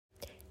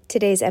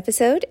Today's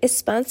episode is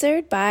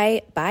sponsored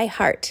by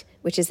Heart,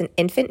 which is an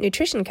infant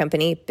nutrition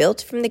company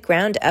built from the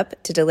ground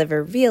up to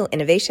deliver real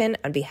innovation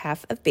on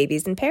behalf of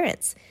babies and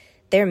parents.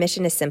 Their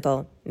mission is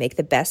simple: make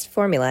the best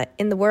formula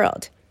in the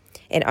world.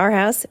 In our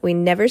house, we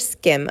never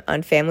skim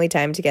on family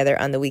time together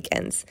on the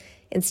weekends.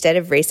 Instead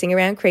of racing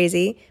around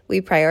crazy,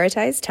 we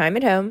prioritize time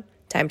at home,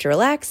 time to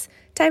relax,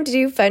 time to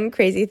do fun,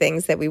 crazy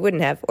things that we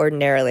wouldn't have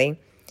ordinarily.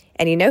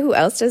 And you know who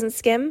else doesn't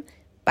skim?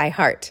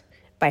 Heart.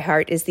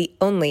 Heart is the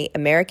only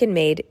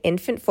American-made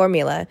infant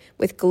formula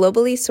with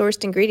globally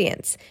sourced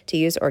ingredients to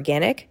use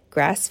organic,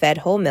 grass-fed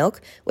whole milk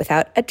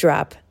without a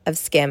drop of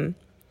skim.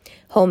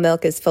 Whole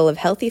milk is full of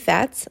healthy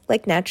fats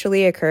like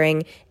naturally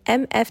occurring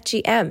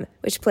MFGM,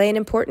 which play an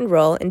important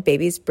role in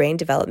babies' brain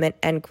development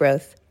and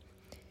growth.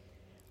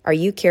 Are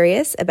you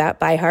curious about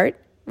Heart?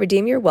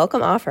 Redeem your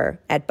welcome offer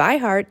at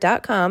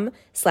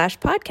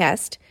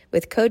buyheart.com/podcast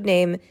with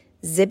codename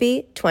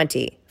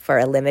ZIBBY20 for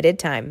a limited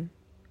time.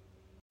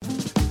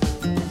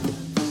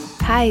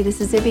 Hi, this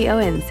is Zibby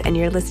Owens, and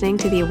you're listening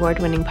to the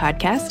award-winning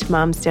podcast,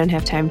 Moms Don't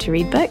Have Time to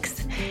Read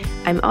Books.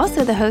 I'm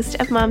also the host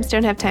of Moms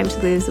Don't Have Time to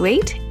Lose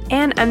Weight,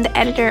 and I'm the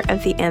editor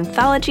of the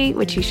anthology,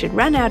 which you should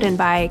run out and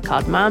buy,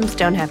 called Moms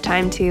Don't Have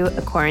Time to,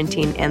 a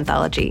quarantine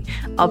anthology.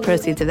 All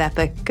proceeds of that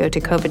book go to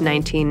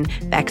COVID-19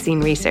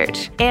 vaccine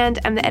research. And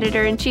I'm the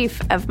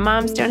editor-in-chief of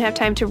Moms Don't Have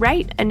Time to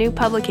Write, a new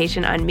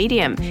publication on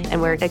Medium,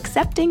 and we're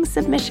accepting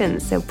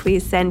submissions, so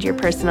please send your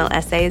personal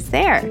essays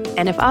there.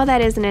 And if all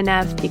that isn't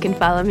enough, you can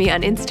follow me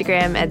on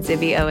Instagram at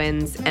Zibby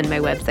Owens, and my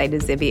website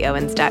is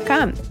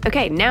zibbyowens.com.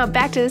 Okay, now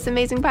back to this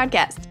amazing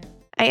podcast.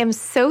 I am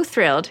so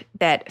thrilled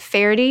that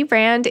Faherty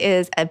brand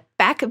is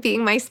back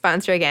being my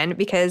sponsor again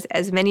because,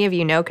 as many of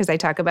you know, because I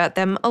talk about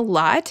them a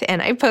lot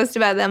and I post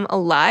about them a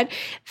lot,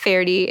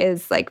 Faherty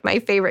is like my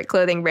favorite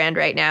clothing brand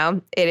right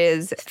now. It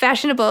is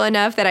fashionable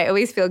enough that I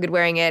always feel good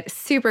wearing it,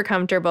 super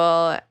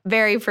comfortable,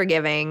 very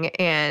forgiving,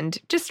 and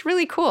just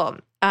really cool.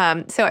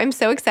 So I'm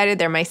so excited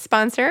they're my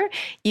sponsor.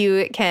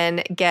 You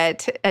can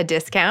get a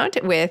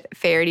discount with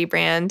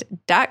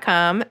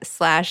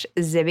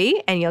fahertybrand.com/Zibby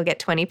and you'll get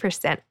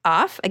 20%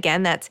 off.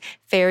 Again, that's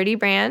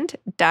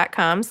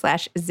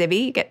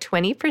fahertybrand.com/Zibby. You get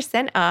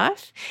 20%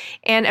 off.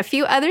 And a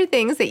few other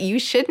things that you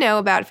should know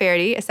about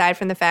Faherty, aside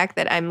from the fact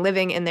that I'm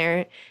living in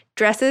their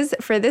dresses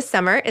for this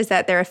summer, is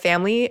that they're a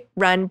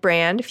family-run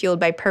brand fueled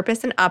by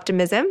purpose and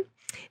optimism.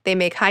 They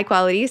make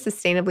high-quality,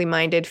 sustainably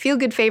minded,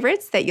 feel-good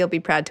favorites that you'll be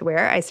proud to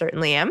wear. I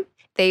certainly am.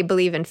 They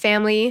believe in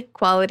family,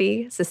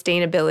 quality,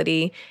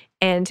 sustainability,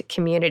 and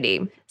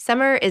community.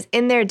 Summer is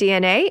in their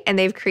DNA, and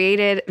they've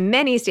created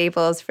many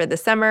staples for the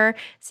summer,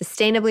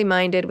 sustainably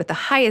minded with the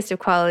highest of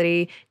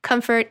quality,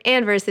 comfort,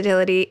 and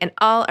versatility, and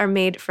all are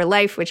made for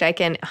life, which I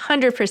can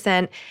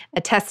 100%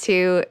 attest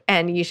to,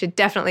 and you should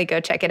definitely go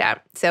check it out.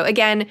 So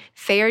again,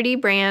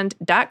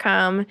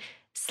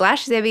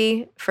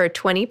 fahertybrand.com/Zibby for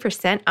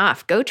 20%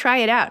 off. Go try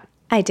it out.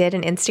 I did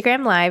an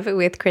Instagram Live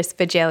with Chris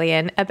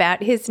Bohjalian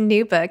about his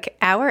new book,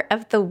 Hour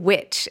of the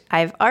Witch.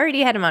 I've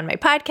already had him on my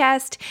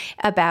podcast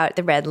about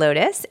the Red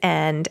Lotus,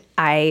 and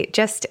I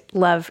just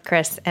love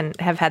Chris and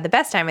have had the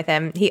best time with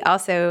him. He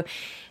also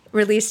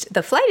released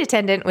The Flight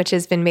Attendant, which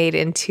has been made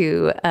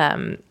into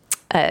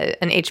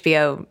an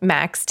HBO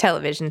Max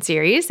television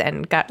series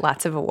and got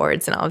lots of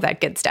awards and all of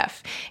that good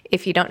stuff.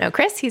 If you don't know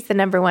Chris, he's the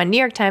 #1 New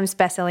York Times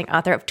bestselling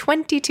author of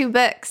 22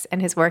 books,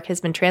 and his work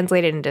has been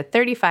translated into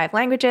 35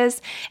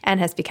 languages and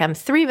has become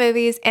 3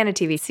 movies and a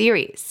TV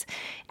series.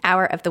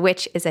 Hour of the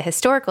Witch is a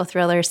historical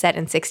thriller set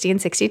in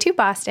 1662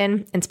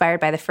 Boston, inspired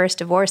by the first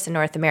divorce in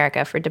North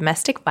America for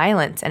domestic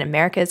violence and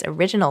America's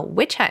original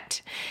witch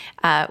hunt.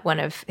 One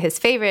of his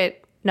favorite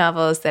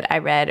novels that I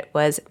read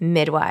was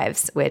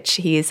Midwives, which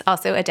he's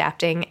also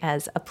adapting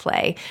as a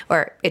play,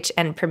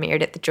 and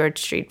premiered at the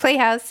George Street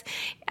Playhouse.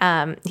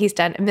 He's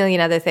done a million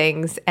other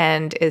things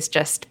and is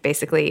just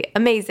basically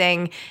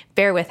amazing.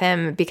 Bear with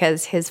him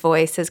because his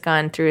voice has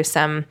gone through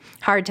some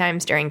hard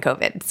times during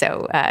COVID.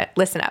 So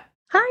listen up.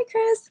 Hi,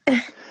 Chris.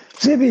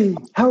 Zibby,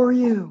 how are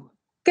you?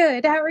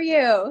 Good. How are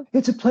you?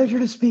 It's a pleasure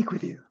to speak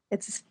with you.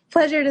 It's a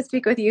pleasure to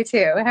speak with you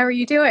too. How are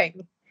you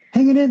doing?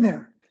 Hanging in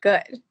there.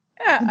 Good.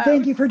 And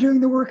thank you for doing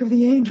the work of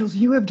the angels.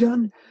 You have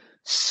done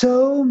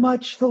so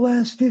much the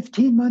last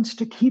 15 months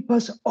to keep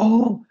us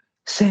all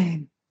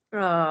sane.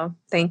 Oh,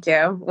 thank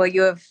you. Well,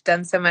 you have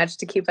done so much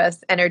to keep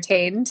us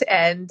entertained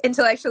and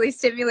intellectually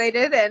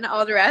stimulated and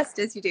all the rest,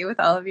 as you do with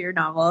all of your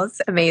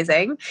novels.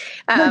 Amazing.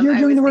 No, you're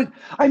doing the work.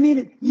 I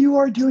mean, you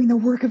are doing the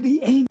work of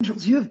the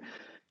angels. You're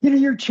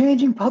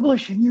changing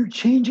publishing. You're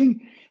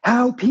changing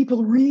how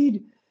people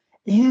read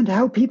and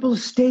how people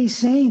stay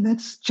sane.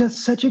 That's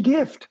just such a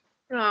gift.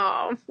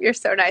 Oh, you're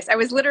so nice. I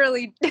was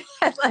literally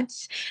at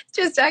lunch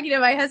just talking to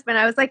my husband.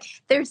 I was like,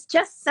 there's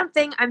just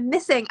something I'm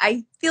missing.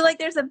 I feel like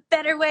there's a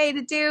better way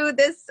to do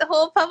this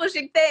whole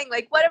publishing thing.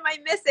 Like, what am I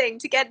missing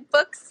to get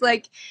books?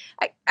 Like,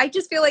 I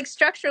just feel like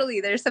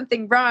structurally there's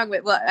something wrong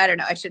with, well, I don't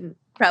know. I shouldn't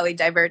probably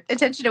divert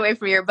attention away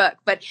from your book,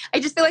 but I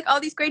just feel like all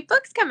these great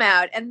books come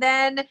out. And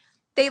then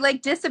they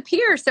like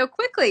disappear so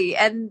quickly,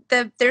 and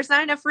there's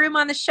not enough room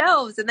on the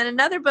shelves, and then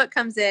another book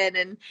comes in,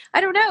 and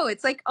I don't know,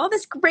 it's like all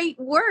this great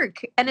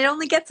work and it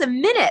only gets a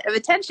minute of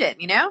attention,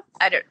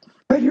 I don't.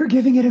 But you're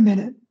giving it a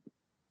minute.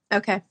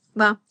 Okay,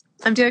 well,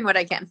 I'm doing what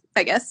I can,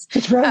 I guess.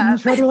 It's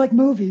rather like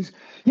movies.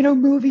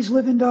 Movies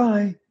live and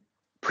die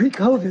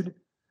pre-COVID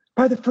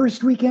by the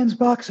first weekend's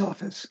box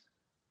office,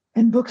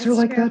 and books are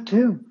like that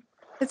too.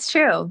 It's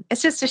true.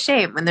 It's just a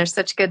shame when there's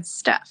such good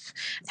stuff.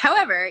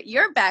 However,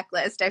 your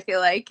backlist, I feel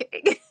like,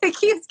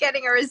 keeps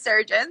getting a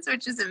resurgence,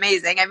 which is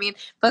amazing. I mean,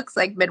 books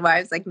like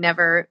Midwives like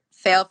never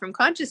fail from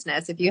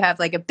consciousness. If you have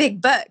like a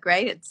big book,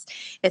 right?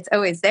 It's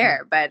always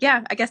there. But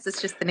yeah, I guess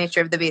it's just the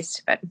nature of the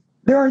beast. But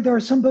there are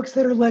some books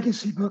that are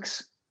legacy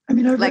books. I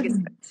mean,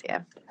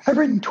 I've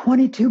written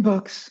 22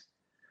 books,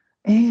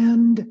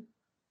 and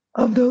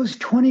of those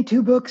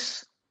 22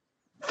 books,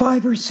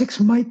 5 or 6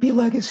 might be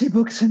legacy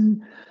books,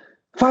 and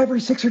 5 or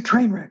 6 are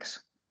train wrecks.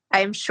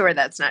 I'm sure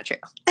that's not true.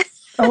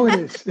 Oh, it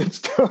is. It's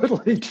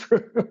totally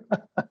true.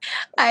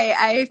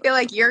 I feel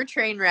like your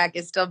train wreck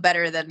is still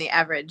better than the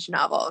average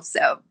novel.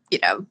 So,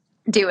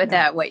 do with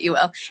that what you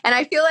will. And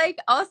I feel like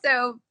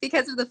also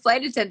because of The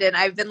Flight Attendant,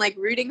 I've been like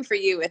rooting for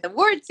you with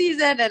award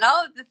season and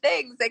all of the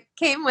things that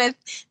came with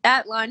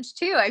that launch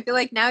too. I feel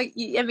like now,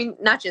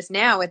 not just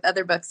now with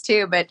other books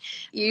too, but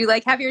you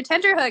like have your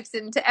tenterhooks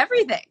into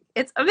everything.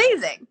 It's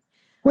amazing.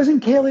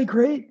 Wasn't Kaylee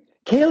great?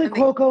 Kaylee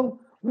Cuoco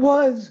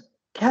was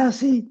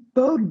Cassie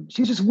Bowden.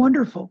 She's just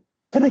wonderful.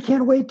 And I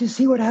can't wait to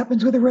see what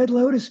happens with the Red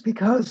Lotus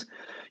because,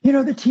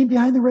 the team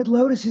behind the Red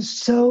Lotus is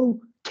so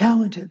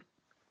talented.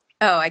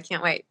 Oh, I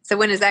can't wait. So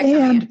when is that coming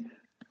And in?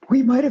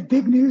 We might have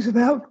big news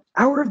about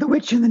Hour of the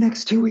Witch in the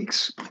next 2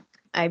 weeks.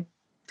 I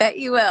bet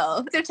you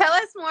will. So tell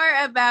us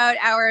more about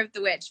Hour of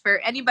the Witch for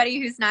anybody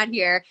who's not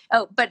here.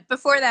 Oh, but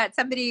before that,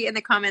 somebody in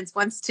the comments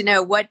wants to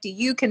know, what do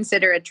you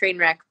consider a train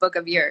wreck book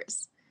of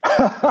yours?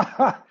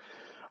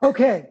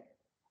 Okay.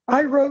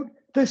 I wrote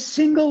the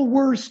single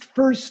worst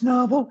first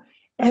novel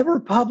ever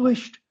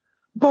published,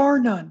 bar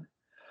none,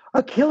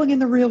 A Killing in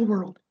the Real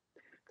World.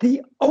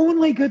 The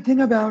only good thing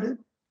about it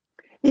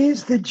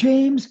is the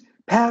James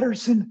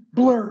Patterson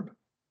blurb.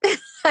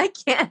 I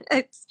can't.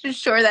 I'm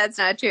sure that's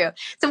not true.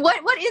 So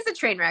what is a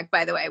train wreck,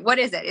 by the way? What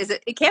is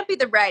it? It can't be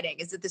the writing.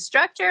 Is it the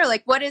structure?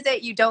 Like, what is it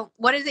that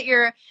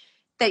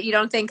you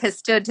don't think has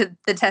stood to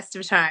the test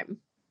of time?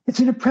 It's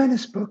an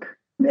apprentice book.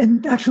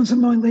 And actually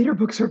some of my later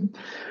books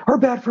are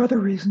bad for other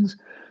reasons.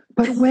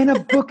 But when a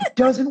book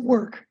doesn't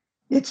work,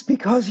 it's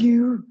because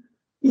you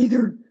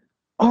either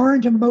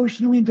aren't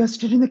emotionally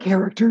invested in the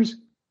characters,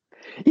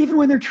 even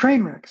when they're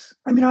train wrecks.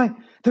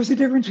 There's a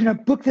difference between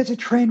a book that's a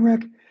train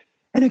wreck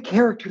and a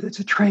character that's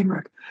a train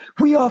wreck.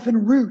 We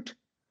often root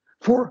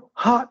for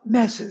hot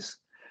messes.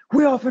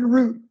 We often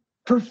root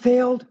for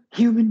failed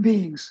human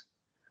beings.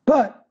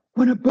 But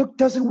when a book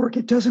doesn't work,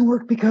 it doesn't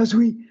work because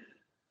we're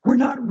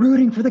not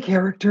rooting for the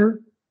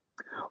character,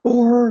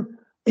 or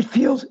it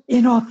feels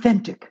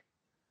inauthentic.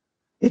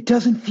 It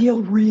doesn't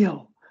feel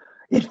real.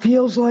 It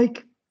feels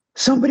like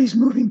somebody's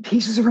moving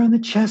pieces around the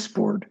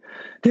chessboard.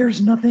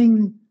 There's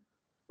nothing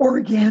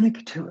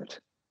organic to it.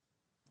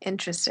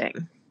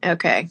 Interesting.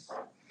 Okay.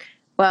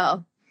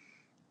 Well,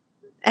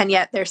 and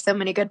yet there's so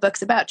many good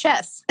books about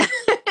chess.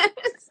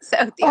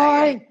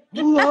 I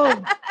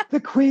love The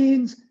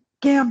Queen's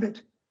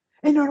Gambit.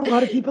 And not a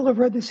lot of people have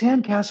read the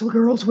Sandcastle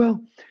Girls.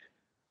 Well,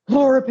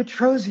 Laura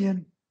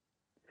Petrosian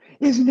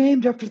is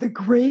named after the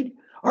great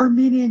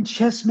Armenian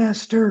chess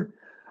master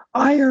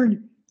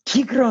Iron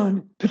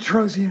Tigran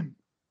Petrosian.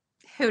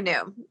 Who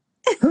knew?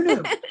 Who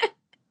knew?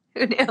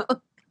 Who knew?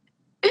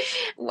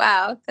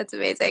 Wow, that's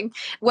amazing.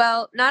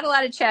 Well, not a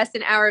lot of chess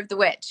in Hour of the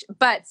Witch,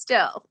 but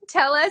still,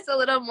 tell us a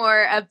little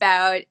more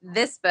about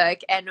this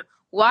book and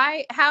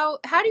why, how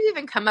do you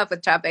even come up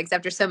with topics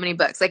after so many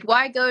books? Like,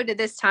 why go to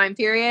this time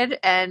period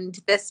and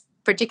this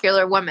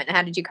particular woman?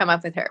 How did you come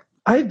up with her?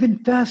 I've been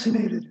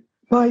fascinated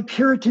by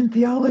Puritan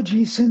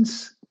theology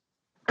since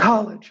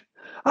college.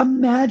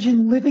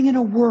 Imagine living in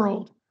a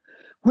world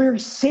where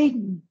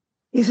Satan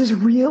is as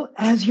real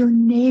as your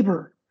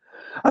neighbor.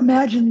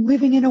 Imagine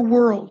living in a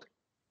world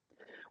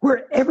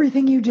where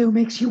everything you do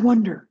makes you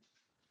wonder,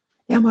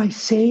 am I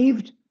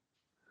saved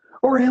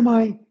or am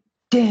I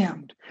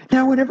damned?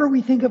 Now, whenever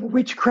we think of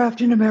witchcraft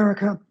in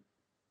America,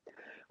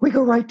 we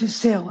go right to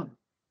Salem,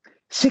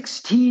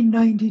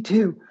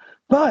 1692.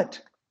 But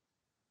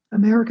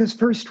America's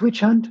first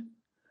witch hunt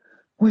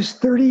was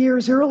 30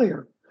 years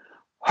earlier.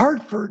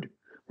 Hartford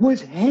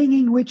was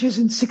hanging witches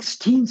in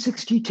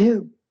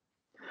 1662.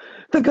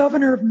 The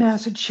governor of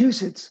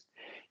Massachusetts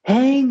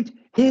hanged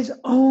his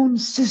own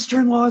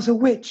sister-in-law as a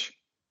witch.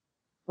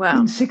 Wow.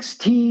 In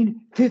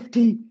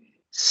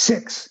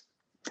 1656.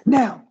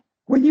 Now,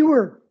 when you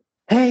were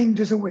hanged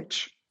as a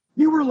witch,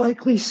 you were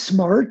likely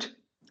smart,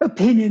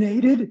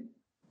 opinionated,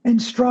 and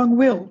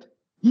strong-willed.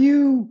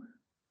 You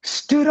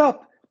stood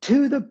up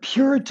to the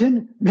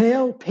Puritan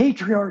male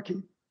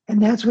patriarchy,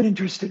 and that's what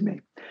interested me.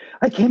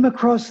 I came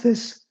across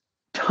this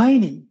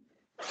tiny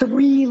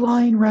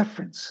 3-line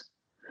reference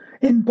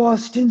in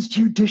Boston's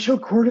Judicial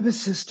Court of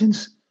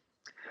Assistants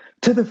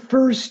to the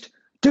first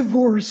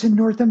divorce in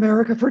North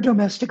America for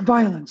domestic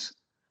violence,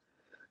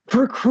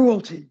 for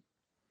cruelty.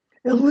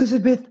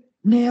 Elizabeth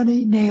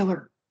Nanny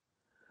Naylor.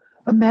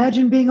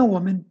 Imagine being a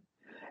woman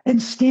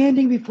and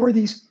standing before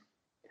these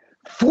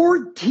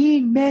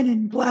 14 men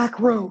in black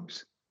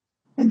robes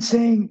and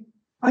saying,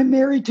 I'm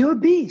married to a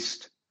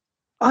beast.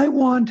 I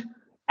want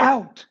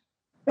out.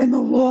 And the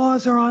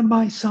laws are on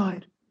my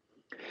side.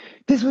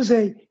 This was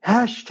a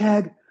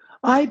hashtag,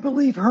 I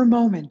believe her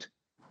moment,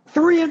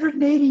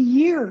 380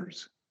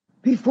 years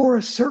before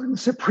a certain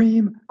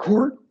Supreme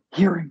Court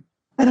hearing.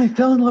 And I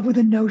fell in love with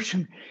the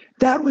notion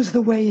that was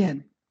the way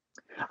in.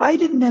 I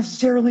didn't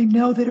necessarily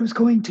know that it was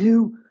going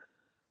to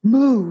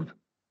move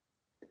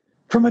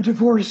from a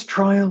divorce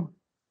trial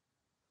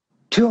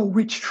to a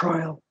witch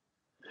trial.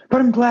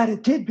 But I'm glad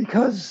it did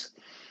because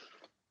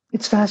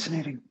it's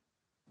fascinating.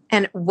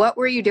 And what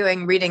were you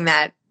doing reading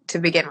that to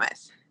begin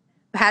with?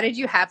 How did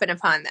you happen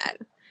upon that?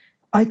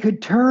 I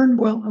could turn,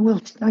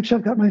 actually,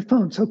 I've got my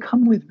phone, so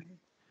come with me.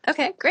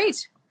 Okay,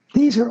 great.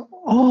 These are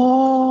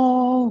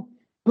all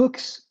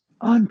books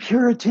on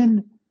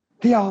Puritan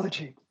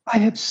theology. I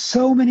have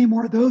so many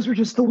more. Those were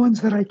just the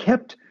ones that I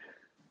kept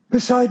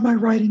beside my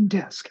writing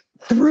desk.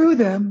 Through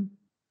them,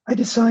 I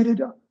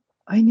decided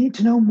I need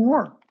to know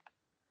more.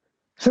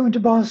 So I went to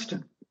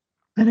Boston,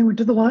 and I went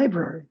to the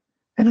library,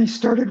 and I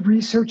started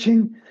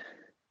researching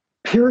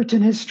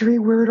Puritan history,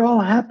 where it all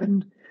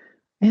happened.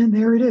 And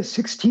there it is,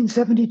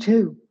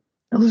 1672,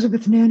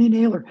 Elizabeth Nanny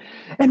Naylor.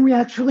 And we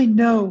actually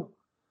know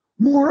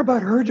more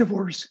about her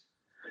divorce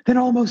than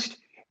almost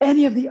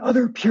any of the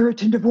other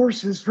Puritan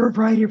divorces for a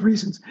variety of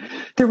reasons.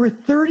 There were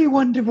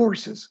 31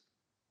 divorces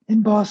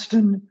in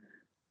Boston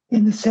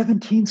in the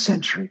 17th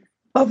century.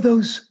 Of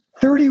those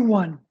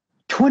 31,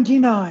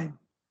 29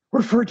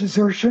 were for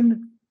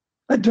desertion,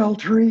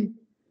 adultery,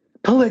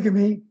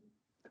 polygamy.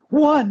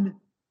 One,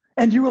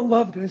 and you will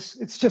love this,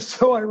 it's just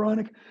so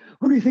ironic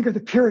when we think of the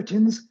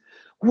Puritans,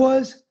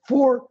 was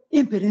for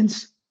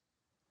impotence.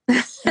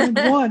 And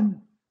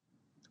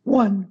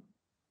one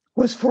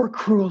was for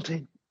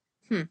cruelty.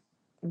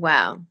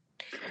 Wow.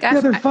 Gosh, the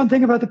other fun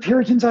thing about the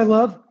Puritans I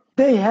love,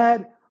 they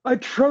had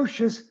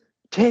atrocious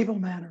table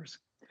manners.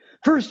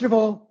 First of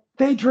all,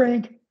 they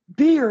drank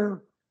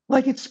beer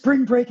like it's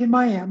spring break in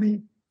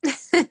Miami.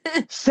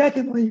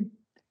 Secondly,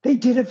 they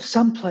did have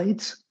some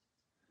plates,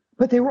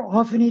 but they were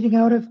often eating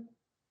out of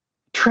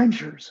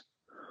trenchers,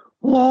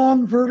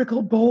 long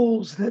vertical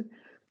bowls that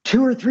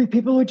 2 or 3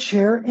 people would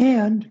share,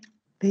 and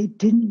they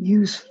didn't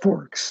use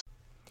forks.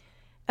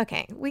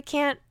 Okay, we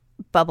can't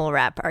bubble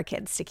wrap our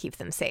kids to keep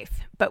them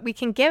safe, but we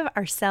can give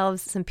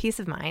ourselves some peace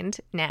of mind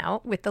now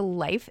with the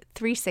Life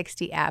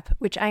 360 app,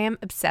 which I am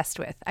obsessed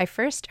with. I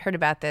first heard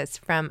about this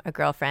from a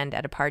girlfriend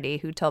at a party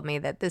who told me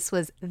that this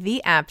was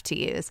the app to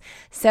use.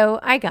 So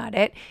I got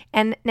it,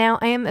 and now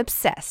I am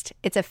obsessed.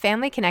 It's a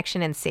family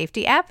connection and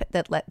safety app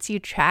that lets you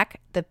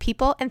track the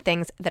people and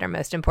things that are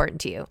most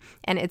important to you.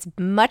 And it's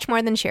much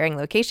more than sharing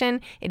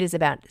location. It is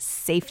about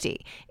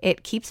safety.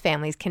 It keeps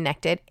families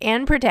connected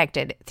and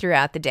protected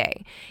throughout the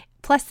day.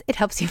 Plus, it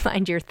helps you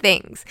find your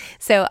things.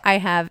 So I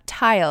have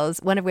tiles,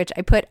 one of which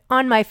I put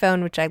on my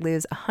phone, which I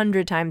lose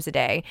 100 times a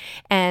day,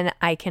 and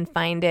I can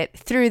find it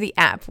through the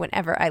app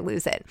whenever I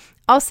lose it.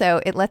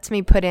 Also, it lets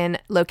me put in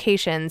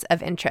locations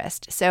of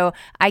interest. So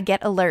I get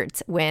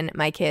alerts when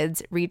my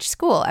kids reach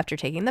school after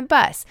taking the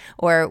bus,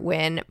 or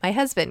when my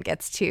husband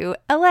gets to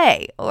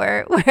LA,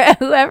 or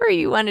whoever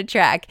you want to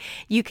track.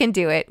 You can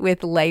do it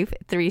with Life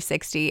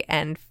 360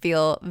 and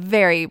feel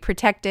very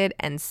protected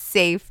and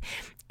safe.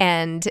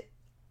 And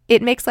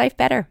it makes life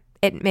better.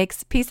 It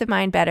makes peace of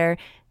mind better.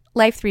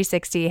 Life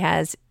 360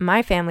 has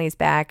my family's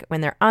back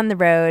when they're on the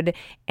road,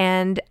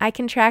 and I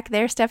can track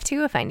their stuff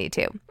too if I need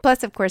to.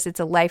 Plus, of course, it's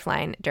a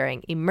lifeline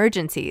during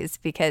emergencies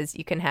because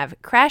you can have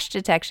crash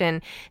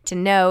detection to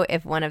know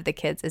if one of the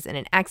kids is in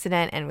an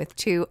accident, and with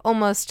 2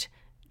 almost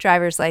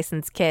driver's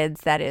license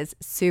kids, that is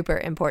super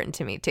important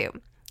to me too.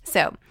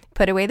 So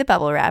put away the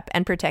bubble wrap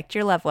and protect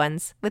your loved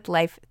ones with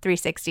Life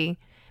 360.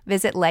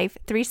 Visit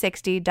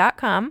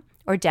life360.com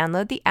or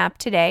download the app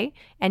today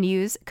and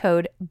use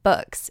code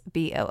BOOKS,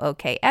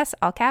 BOOKS,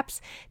 all caps,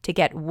 to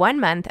get 1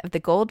 month of the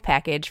gold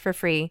package for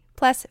free,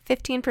 plus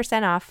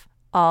 15% off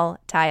all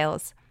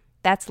tiles.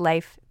 That's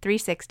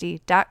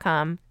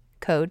life360.com,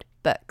 code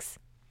BOOKS.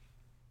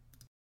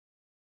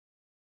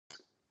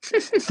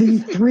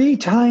 The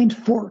 3-tined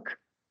fork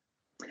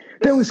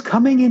that was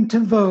coming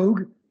into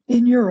vogue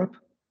in Europe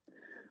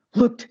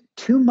looked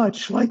too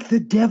much like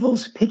the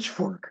devil's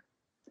pitchfork.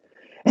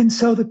 And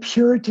so the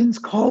Puritans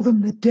called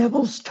them the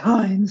devil's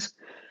tines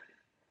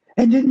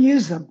and didn't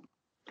use them.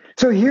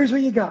 So here's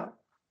what you got.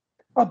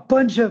 A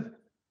bunch of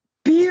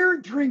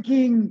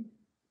beer-drinking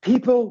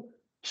people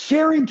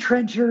sharing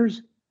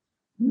trenchers,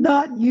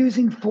 not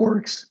using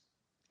forks,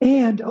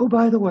 and, oh,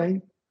 by the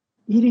way,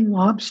 eating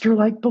lobster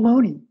like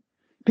bologna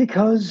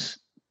because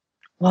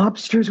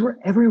lobsters were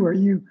everywhere.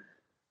 You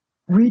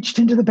reached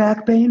into the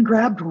back bay and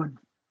grabbed one.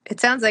 It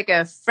sounds like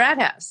a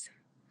frat house.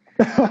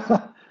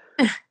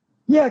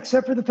 Yeah,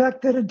 except for the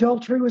fact that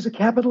adultery was a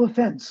capital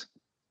offense.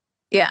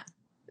 Yeah.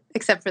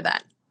 Except for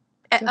that.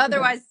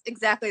 Otherwise,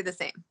 exactly the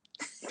same.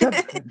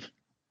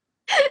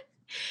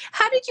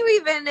 How did you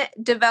even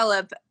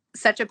develop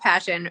such a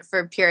passion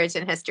for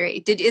Puritan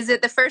history? Is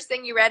it the first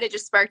thing you read, it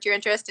just sparked your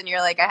interest and you're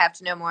like, I have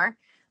to know more?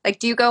 Like,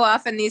 do you go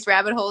off in these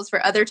rabbit holes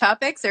for other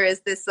topics, or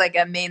is this like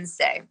a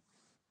mainstay?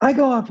 I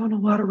go off on a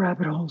lot of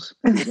rabbit holes,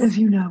 as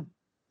you know.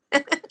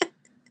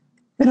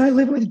 And I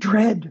live with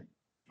dread.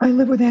 I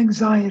live with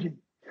anxiety.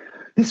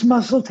 This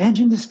muscle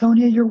tension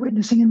dysphonia you're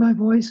witnessing in my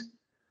voice,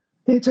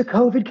 it's a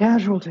COVID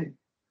casualty.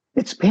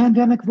 It's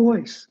pandemic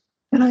voice.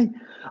 And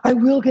I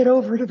will get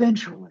over it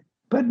eventually,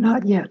 but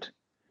not yet.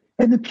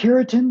 And the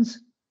Puritans,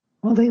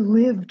 well, they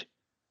lived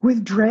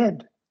with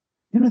dread.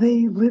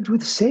 They lived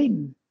with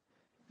Satan.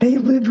 They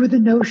lived with the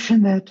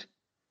notion that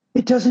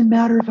it doesn't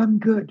matter if I'm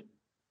good.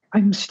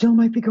 I still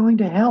might be going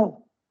to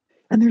hell.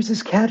 And there's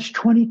this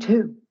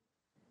catch-22.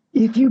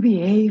 If you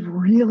behave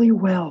really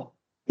well,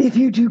 if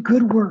you do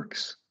good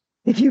works,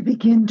 if you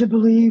begin to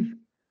believe,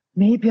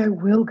 maybe I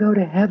will go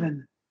to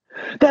heaven.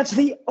 That's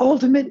the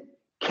ultimate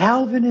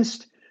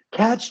Calvinist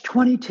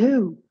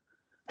catch-22,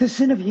 the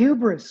sin of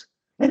hubris,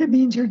 and it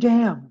means you're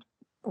damned.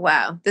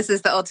 Wow. This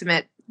is the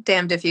ultimate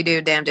damned if you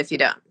do, damned if you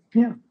don't.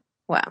 Yeah.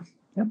 Wow.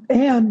 Yep.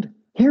 And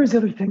here's the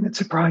other thing that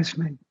surprised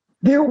me.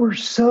 There were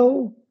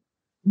so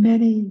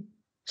many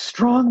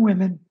strong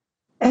women,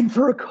 and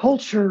for a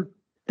culture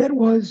that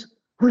was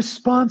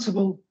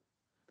responsible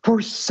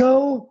for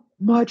so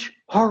much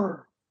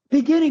horror,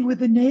 beginning with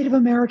the Native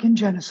American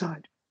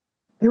genocide.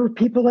 There were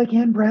people like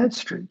Anne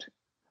Bradstreet,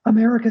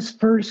 America's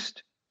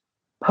first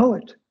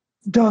poet.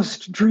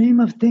 Dost dream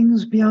of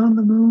things beyond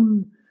the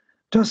moon?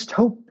 Dost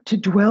hope to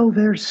dwell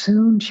there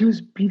soon? She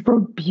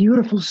wrote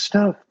beautiful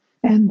stuff.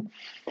 And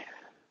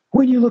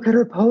when you look at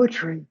her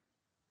poetry,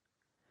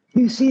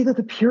 you see that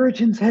the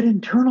Puritans had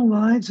internal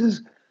lives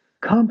as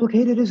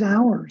complicated as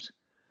ours.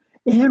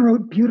 Anne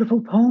wrote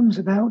beautiful poems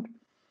about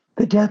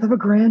the death of a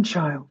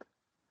grandchild,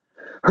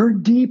 her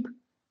deep,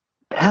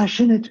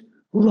 passionate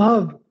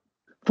love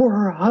for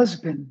her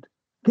husband,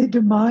 the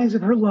demise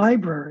of her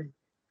library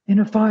in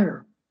a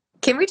fire.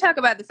 Can we talk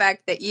about the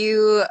fact that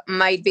you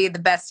might be the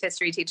best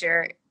history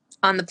teacher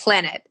on the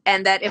planet,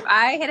 and that if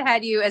I had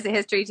had you as a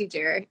history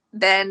teacher,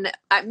 then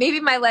maybe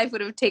my life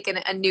would have taken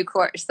a new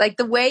course. Like,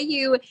 the way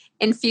you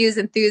infuse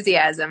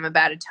enthusiasm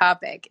about a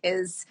topic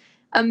is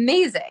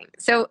amazing.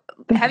 So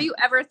have you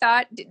ever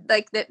thought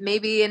like that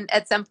maybe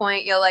at some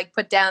point you'll like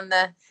put down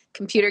the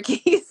computer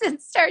keys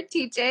and start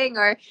teaching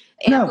or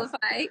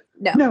amplify?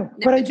 No,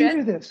 but I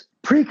do this.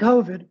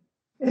 Pre-COVID,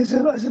 as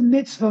a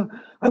mitzvah,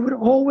 I would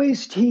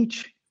always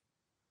teach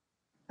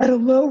at a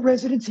low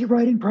residency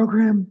writing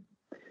program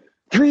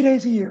 3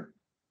 days a year.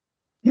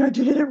 I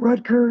did it at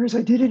Rutgers,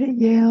 I did it at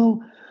Yale,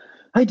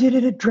 I did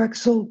it at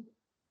Drexel.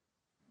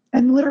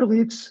 And literally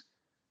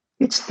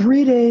it's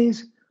 3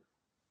 days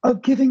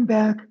of giving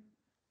back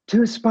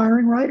to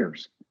aspiring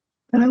writers.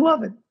 And I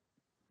love it.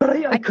 But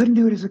I couldn't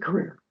do it as a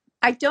career.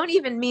 I don't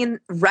even mean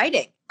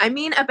writing. I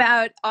mean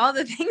about all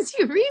the things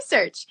you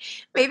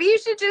research. Maybe you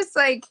should just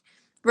like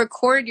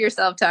record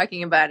yourself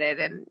talking about it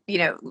and,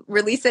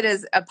 release it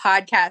as a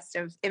podcast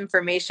of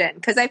information.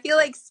 Because I feel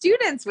like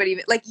students would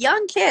even, like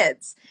young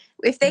kids,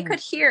 if they could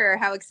hear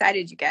how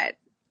excited you get.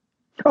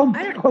 Oh,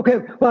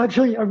 okay. Well,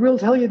 actually, I will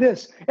tell you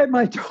this. At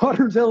my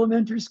daughter's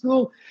elementary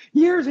school,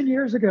 years and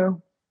years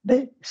ago,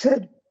 they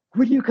said,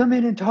 would you come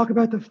in and talk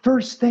about the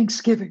first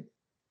Thanksgiving?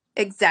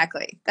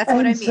 Exactly. That's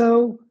what I mean.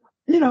 So,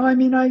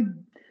 I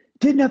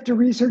didn't have to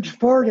research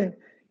far to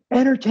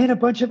entertain a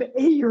bunch of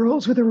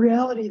 8-year-olds with the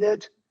reality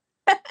that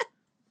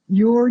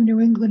your New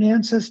England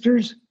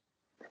ancestors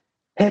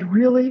had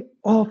really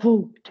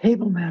awful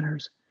table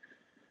manners.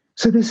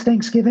 So this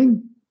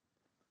Thanksgiving,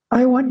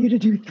 I want you to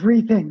do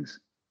 3 things.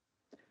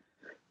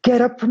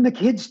 Get up from the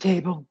kids'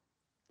 table,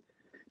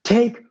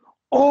 take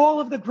all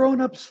of the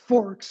grown-ups'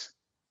 forks,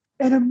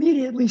 and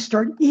immediately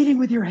start eating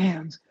with your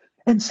hands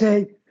and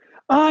say,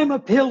 I'm a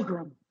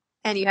pilgrim.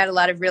 And you had a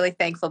lot of really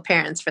thankful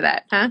parents for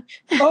that, huh?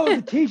 Oh,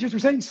 the teachers were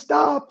saying,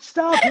 stop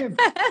him.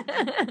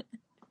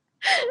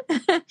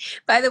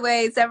 By the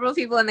way, several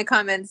people in the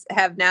comments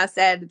have now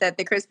said that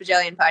the Chris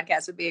Bohjalian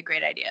podcast would be a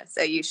great idea.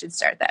 So you should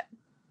start that.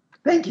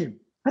 Thank you.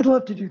 I'd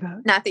love to do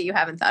that. Not that you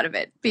haven't thought of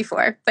it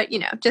before, but,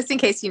 just in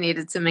case you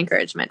needed some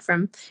encouragement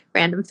from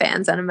random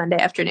fans on a Monday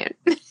afternoon.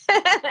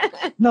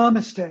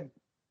 Namaste.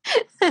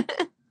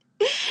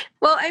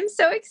 Well, I'm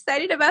so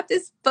excited about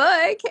this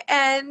book.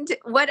 And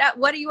what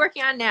are you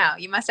working on now?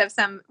 You must have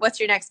what's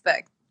your next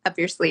book up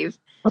your sleeve?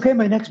 Okay,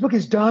 my next book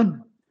is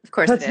done. Of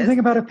course That's the thing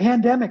about a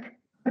pandemic.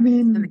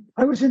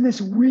 I was in this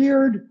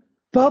weird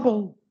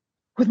bubble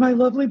with my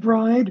lovely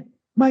bride,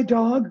 my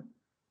dog,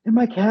 and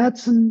my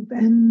cats,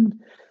 and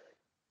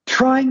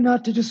trying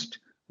not to just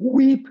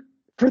weep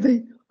for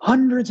the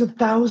hundreds of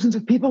thousands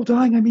of people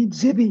dying.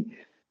 Zibby,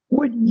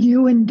 what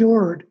you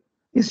endured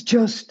is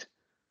just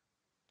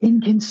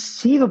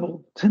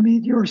inconceivable to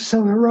me. You're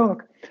so heroic.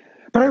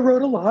 But I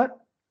wrote a lot.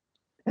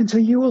 And so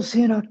you will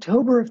see in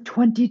October of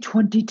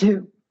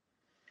 2022,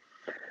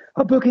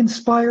 a book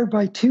inspired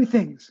by 2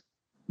 things: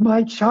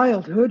 my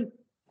childhood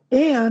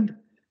and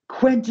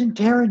Quentin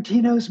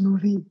Tarantino's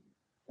movie,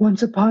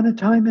 Once Upon a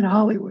Time in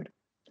Hollywood.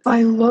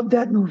 I love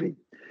that movie.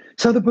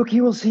 So the book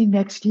you will see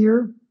next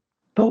year,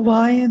 The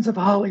Lions of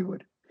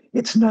Hollywood.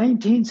 It's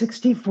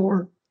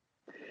 1964,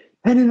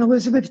 and an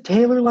Elizabeth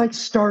Taylor-like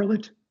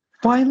starlet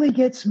finally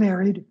gets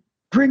married,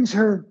 brings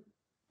her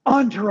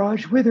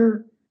entourage with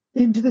her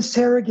into the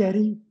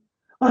Serengeti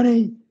on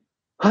a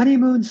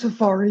honeymoon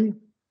safari.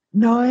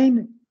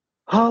 9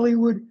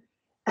 Hollywood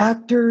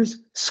actors,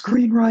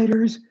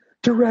 screenwriters,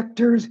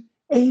 directors,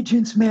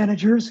 agents,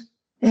 managers,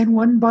 and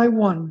one by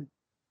one,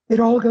 it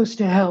all goes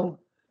to hell,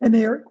 and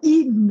they are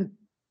eaten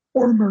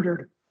or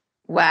murdered.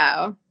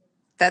 Wow.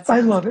 I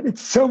love it.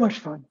 It's so much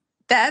fun.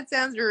 That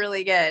sounds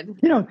really good.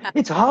 You know,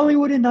 it's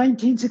Hollywood in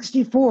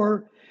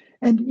 1964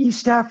 and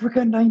East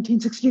Africa in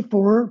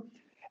 1964.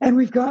 And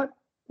we've got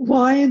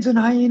lions and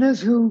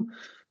hyenas who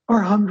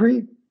are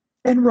hungry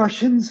and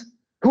Russians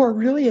who are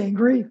really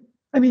angry.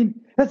 I mean,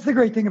 that's the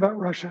great thing about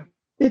Russia.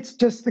 It's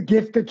just the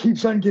gift that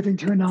keeps on giving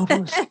to a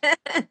novelist.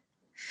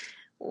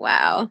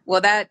 Wow.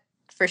 Well, that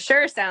for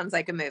sure sounds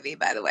like a movie,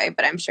 by the way,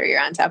 but I'm sure you're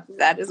on top of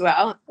that as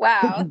well.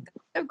 Wow.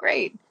 So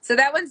great. So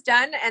that one's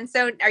done. And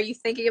so are you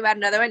thinking about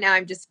another one? Now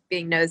I'm just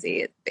being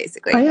nosy,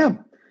 basically. I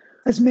am.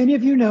 As many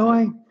of you know,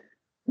 I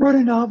wrote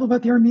a novel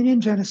about the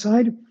Armenian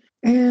genocide.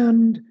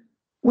 And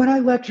when I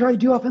lecture, I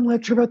do often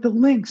lecture about the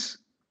links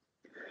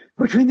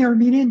between the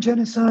Armenian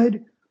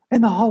genocide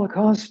and the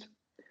Holocaust.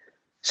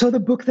 So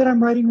the book that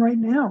I'm writing right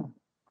now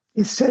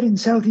is set in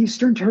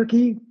southeastern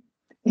Turkey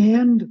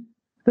and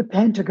the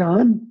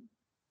Pentagon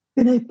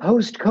in a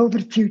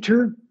post-COVID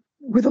future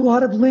with a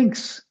lot of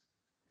links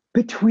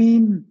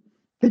between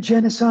the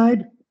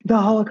genocide, the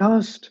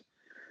Holocaust,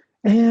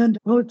 and,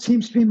 well, it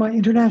seems to be my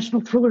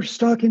international thriller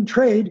stock in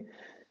trade,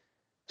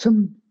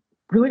 some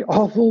really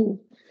awful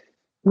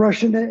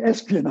Russian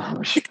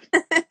espionage.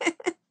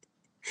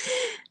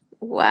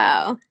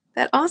 Wow.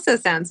 That also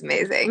sounds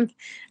amazing.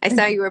 I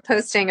saw you were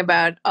posting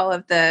about all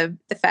of the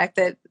fact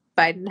that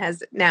Biden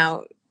has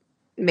now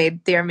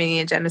made the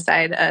Armenian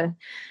genocide an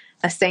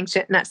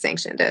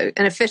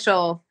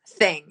official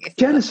thing.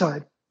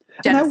 Genocide.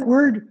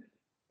 And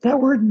that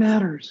word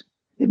matters.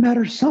 It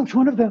matters so much.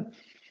 One of the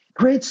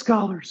great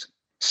scholars,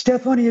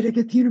 Stefan Yedick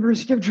at the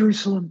University of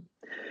Jerusalem,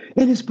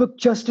 in his book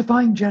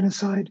Justifying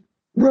Genocide,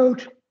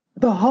 wrote,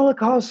 the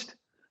Holocaust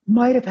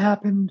might have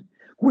happened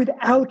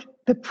without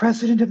the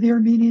precedent of the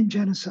Armenian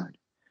genocide.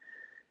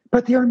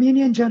 But the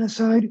Armenian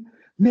genocide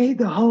made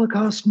the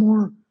Holocaust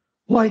more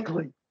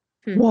likely.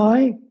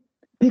 Why?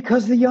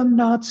 Because the young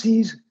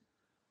Nazis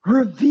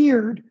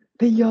revered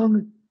the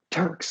young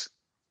Turks.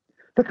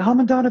 The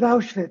commandant of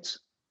Auschwitz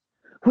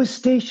was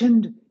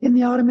stationed in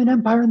the Ottoman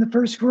Empire in the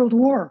First World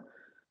War.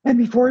 And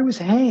before he was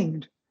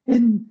hanged,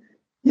 in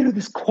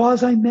this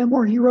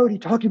quasi-memoir he wrote, he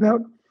talked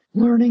about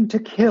learning to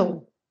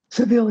kill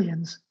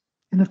civilians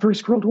in the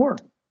First World War.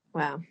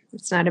 Wow.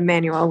 It's not a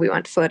manual we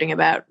want floating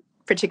about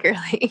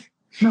particularly.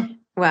 No.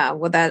 Wow.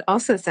 Well, that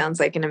also sounds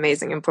like an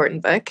amazing,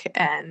 important book.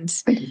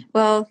 And,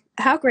 well,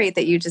 how great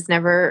that you just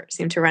never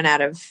seem to run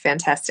out of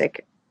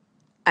fantastic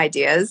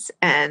ideas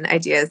and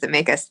ideas that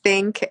make us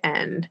think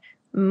and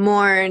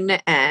mourn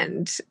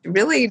and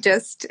really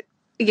just,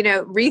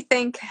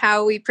 rethink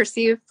how we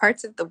perceive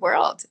parts of the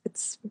world.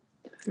 It's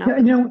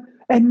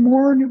and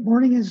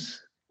mourning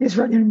is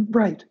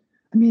right.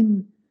 I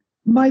mean,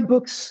 my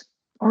books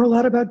are a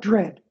lot about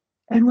dread.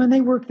 And when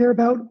they work, they're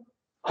about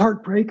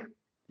heartbreak.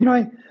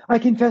 I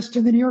confessed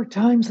in the New York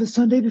Times the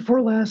Sunday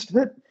before last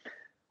that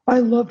I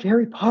loved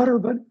Harry Potter,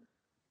 but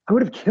I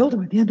would have killed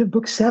him at the end of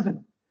book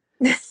 7.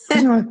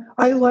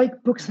 I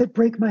like books that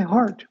break my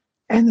heart.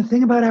 And the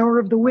thing about Hour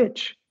of the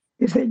Witch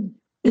is that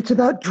it's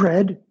about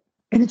dread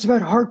and it's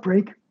about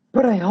heartbreak,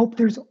 but I hope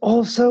there's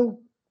also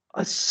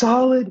a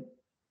solid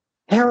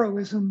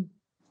heroism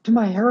to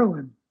my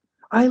heroine.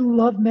 I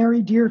love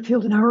Mary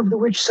Deerfield in Hour of the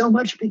Witch so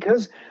much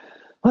because,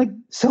 like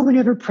so many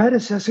of her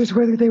predecessors,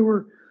 whether they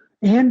were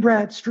Anne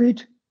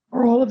Bradstreet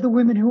or all of the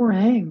women who were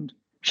hanged,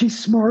 she's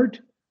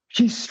smart,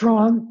 she's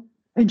strong,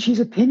 and she's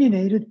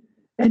opinionated.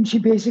 And she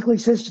basically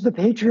says to the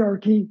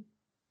patriarchy,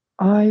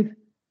 I've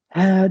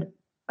had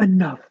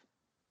enough.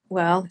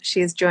 Well,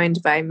 she is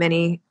joined by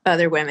many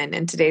other women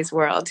in today's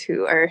world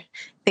who are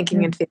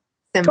thinking and feeling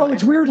similar. Oh,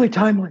 it's weirdly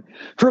timely.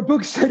 For a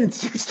book set in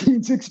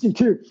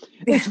 1662,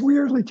 it's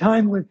weirdly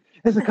timely.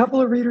 As a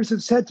couple of readers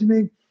have said to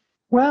me,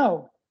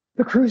 wow,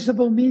 The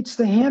Crucible meets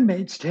The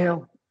Handmaid's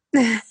Tale.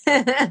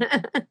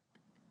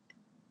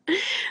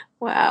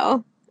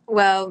 Wow.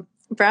 Well,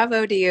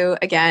 bravo to you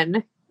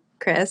again,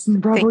 Chris.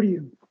 Bravo to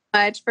you.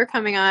 Much for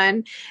coming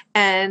on,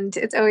 and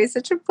it's always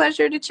such a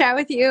pleasure to chat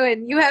with you,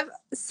 and you have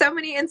so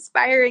many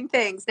inspiring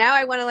things. Now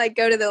I want to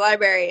go to the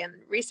library and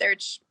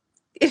research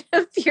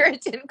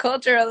Puritan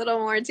culture a little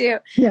more too.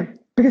 Yeah,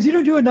 because you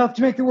don't do enough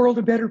to make the world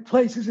a better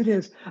place as it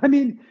is. I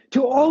mean,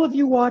 to all of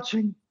you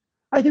watching,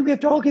 I think we have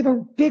to all give a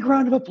big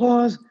round of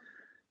applause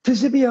to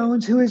Zibby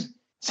Owens, who is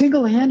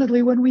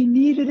single-handedly, when we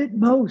needed it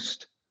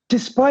most,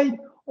 despite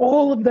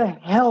all of the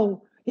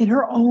hell in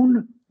her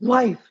own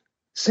life,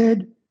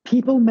 said,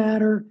 people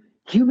matter,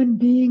 human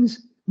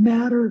beings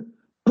matter,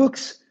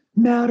 books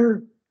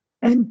matter,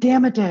 and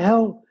damn it to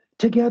hell,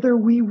 together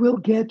we will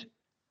get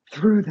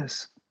through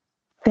this.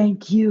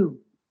 Thank you.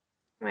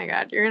 Oh my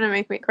God, you're going to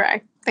make me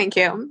cry. Thank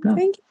you. No.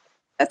 Thank you.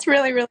 That's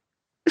really, really...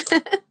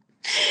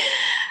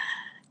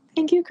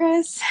 Thank you,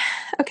 Chris.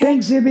 Okay.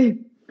 Thanks,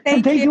 Zibby.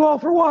 And thank you all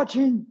for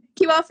watching.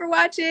 Thank you all for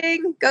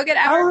watching. Go get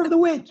Hour of the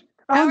Witch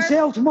on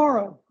sale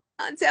tomorrow.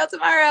 On sale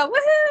tomorrow.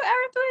 Woohoo!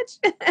 Hour of the Witch.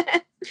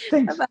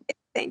 Thanks. Bye-bye.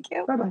 Thank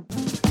you. Bye-bye.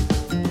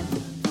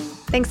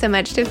 Thanks so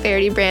much to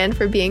Faraday Brand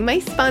for being my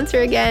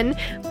sponsor again.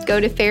 Go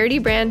to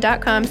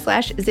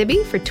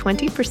FaradayBrand.com/Zibby for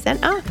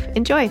 20% off.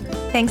 Enjoy.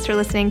 Thanks for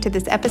listening to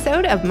this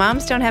episode of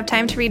Moms Don't Have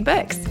Time to Read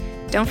Books.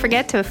 Don't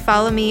forget to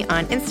follow me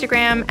on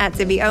Instagram at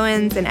Zibby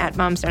Owens and at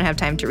Moms Don't Have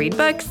Time to Read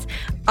Books.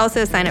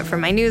 Also sign up for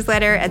my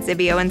newsletter at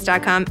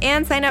zibbyowens.com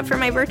and sign up for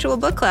my virtual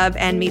book club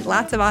and meet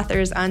lots of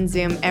authors on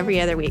Zoom every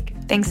other week.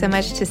 Thanks so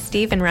much to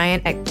Steve and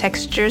Ryan at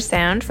Texture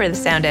Sound for the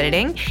sound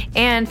editing.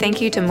 And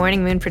thank you to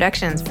Morning Moon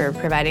Productions for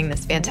providing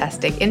this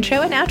fantastic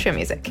intro and outro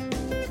music.